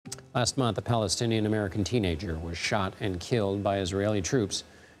Last month, a Palestinian-American teenager was shot and killed by Israeli troops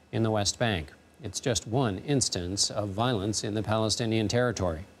in the West Bank. It's just one instance of violence in the Palestinian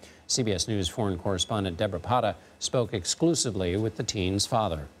territory. CBS News foreign correspondent Debora Patta spoke exclusively with the teen's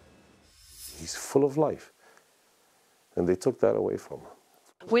father. He's full of life, and they took that away from him.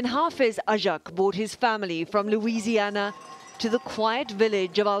 When Hafez Ajak brought his family from Louisiana to the quiet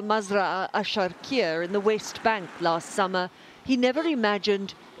village of Al-Mazra'a Asharkir in the West Bank last summer, he never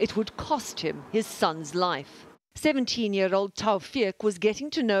imagined it would cost him his son's life. 17-year-old Tawfiq was getting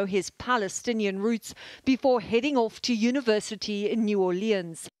to know his Palestinian roots before heading off to university in New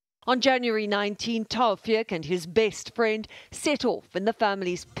Orleans. On January 19, Tawfiq and his best friend set off in the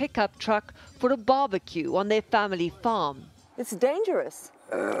family's pickup truck for a barbecue on their family farm. It's dangerous.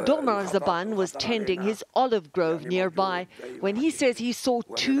 Debora Patta was tending his olive grove nearby when he says he saw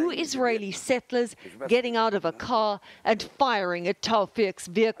two Israeli settlers getting out of a car and firing at Tawfiq's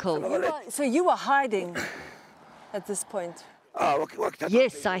vehicle. So you were hiding at this point?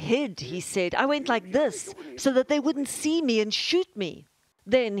 Yes, I hid, he said. I went like this so that they wouldn't see me and shoot me.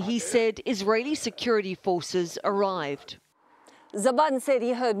 Then, he said, Israeli security forces arrived. Zaban said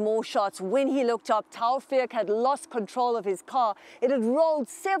he heard more shots. When he looked up, Tawfiq had lost control of his car. It had rolled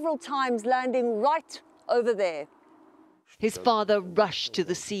several times, landing right over there. His father rushed to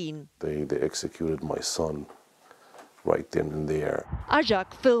the scene. They executed my son right then and there.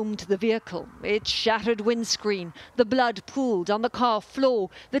 Ajak filmed the vehicle. Its shattered windscreen, the blood pooled on the car floor,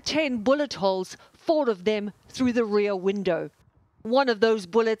 the 10 bullet holes, 4 of them through the rear window. One of those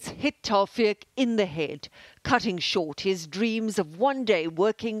bullets hit Tawfiq in the head, cutting short his dreams of one day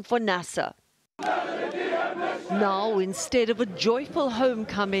working for NASA. Now, instead of a joyful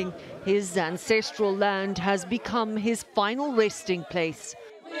homecoming, his ancestral land has become his final resting place,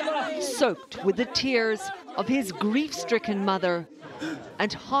 soaked with the tears of his grief-stricken mother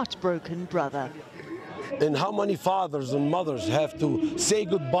and heartbroken brother. And how many fathers and mothers have to say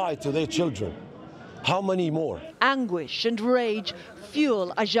goodbye to their children? How many more? Anguish and rage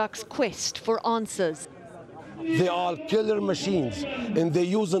fuel Ajak's quest for answers. They are killer machines, and they're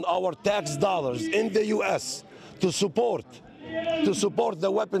using our tax dollars in the U.S. to support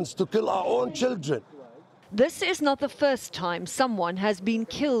the weapons to kill our own children. This is not the first time someone has been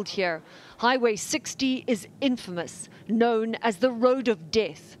killed here. Highway 60 is infamous, known as the Road of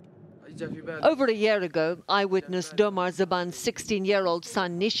Death. Over a year ago, eyewitness Debora Patta's 16-year-old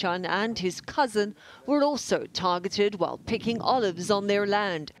son Nishan and his cousin were also targeted while picking olives on their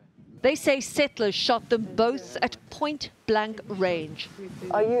land. They say settlers shot them both at point-blank range.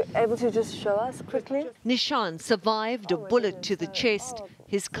 Are you able to just show us quickly? Nishan survived a bullet to the chest.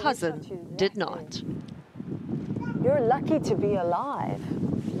 His cousin did not. You're lucky to be alive.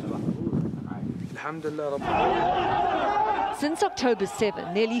 Since October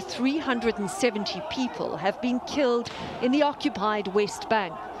 7, nearly 370 people have been killed in the occupied West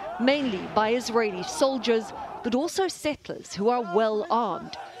Bank, mainly by Israeli soldiers, but also settlers who are well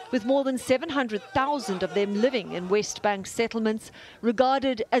armed, with more than 700,000 of them living in West Bank settlements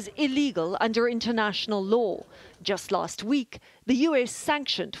regarded as illegal under international law. Just last week, the U.S.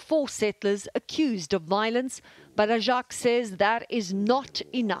 sanctioned 4 settlers accused of violence, but Ajak says that is not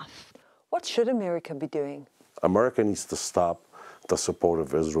enough. What should America be doing? America needs to stop the support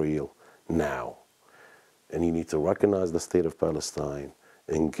of Israel now. And you need to recognize the state of Palestine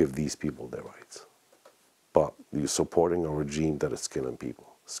and give these people their rights. But you're supporting a regime that is killing people,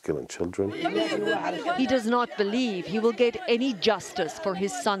 it's killing children. He does not believe he will get any justice for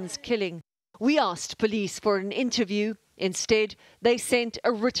his son's killing. We asked police for an interview. Instead, they sent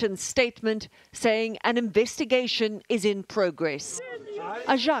a written statement saying an investigation is in progress.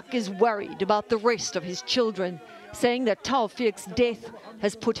 Ajak is worried about the rest of his children, saying that Tawfiq's death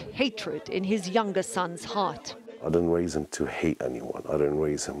has put hatred in his younger son's heart. I didn't raise him to hate anyone. I didn't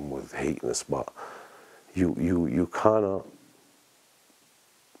raise him with hateness, but you kind of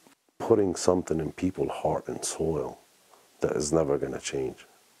putting something in people's heart and soil that is never going to change.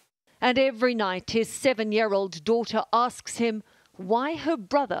 And every night his 7-year-old daughter asks him why her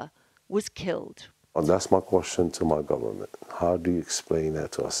brother was killed. And that's my question to my government. How do you explain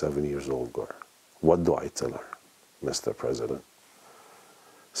that to a 7-year-old girl? What do I tell her, Mr. President,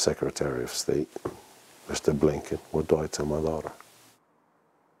 Secretary of State, Mr. Blinken? What do I tell my daughter?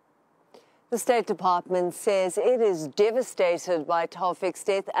 The State Department says it is devastated by Tawfiq's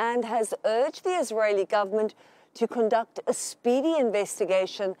death and has urged the Israeli government to conduct a speedy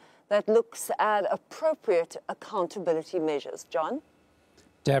investigation that looks at appropriate accountability measures. John?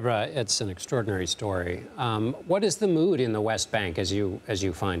 Debora, it's an extraordinary story. What is the mood in the West Bank as you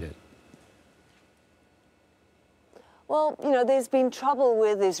find it? Well, you know, there's been trouble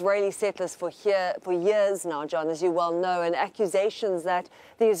with Israeli settlers for years now, John, as you well know, and accusations that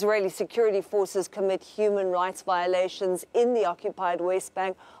the Israeli security forces commit human rights violations in the occupied West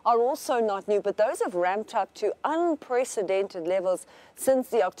Bank are also not new, but those have ramped up to unprecedented levels since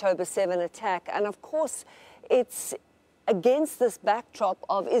the October 7 attack. And of course, it's against this backdrop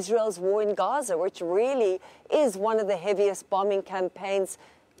of Israel's war in Gaza, which really is one of the heaviest bombing campaigns,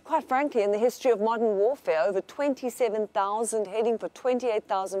 quite frankly, in the history of modern warfare. Over 27,000, heading for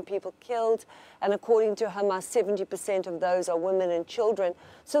 28,000 people killed. And according to Hamas, 70% of those are women and children.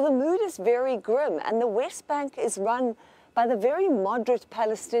 So the mood is very grim. And the West Bank is run by the very moderate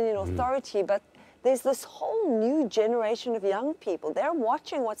Palestinian Authority. But there's this whole new generation of young people. They're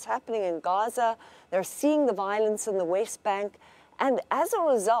watching what's happening in Gaza. They're seeing the violence in the West Bank. And as a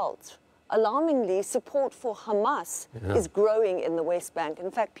result, alarmingly, support for Hamas is growing in the West Bank.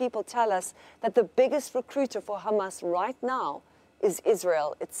 In fact, people tell us that the biggest recruiter for Hamas right now is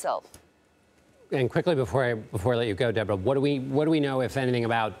Israel itself. And quickly, before I let you go, Deborah, what do we know, if anything,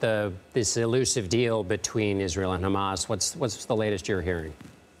 about this elusive deal between Israel and Hamas? What's the latest you're hearing?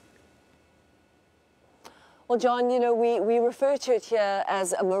 Well, John, you know, we refer to it here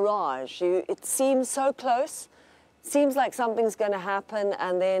as a mirage. It seems so close. Seems like something's going to happen,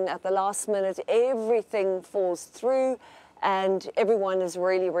 and then at the last minute, everything falls through, and everyone is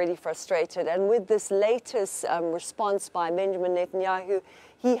really, really frustrated. And with this latest response by Benjamin Netanyahu,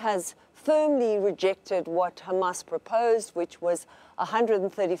 he has firmly rejected what Hamas proposed, which was a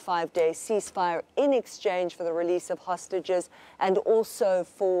 135-day ceasefire in exchange for the release of hostages, and also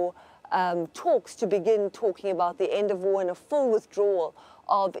for talks to begin talking about the end of war and a full withdrawal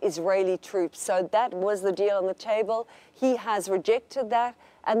of Israeli troops. So that was the deal on the table. He has rejected that,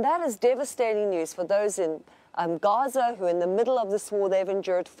 and that is devastating news for those in Gaza who are in the middle of this war. They've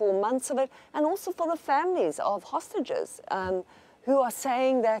endured 4 months of it, and also for the families of hostages who are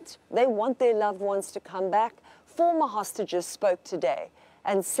saying that they want their loved ones to come back. Former hostages spoke today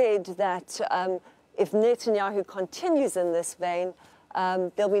and said that if Netanyahu continues in this vein,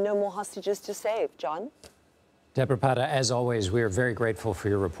 there'll be no more hostages to save. John? Debora Patta, as always, we are very grateful for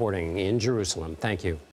your reporting in Jerusalem. Thank you.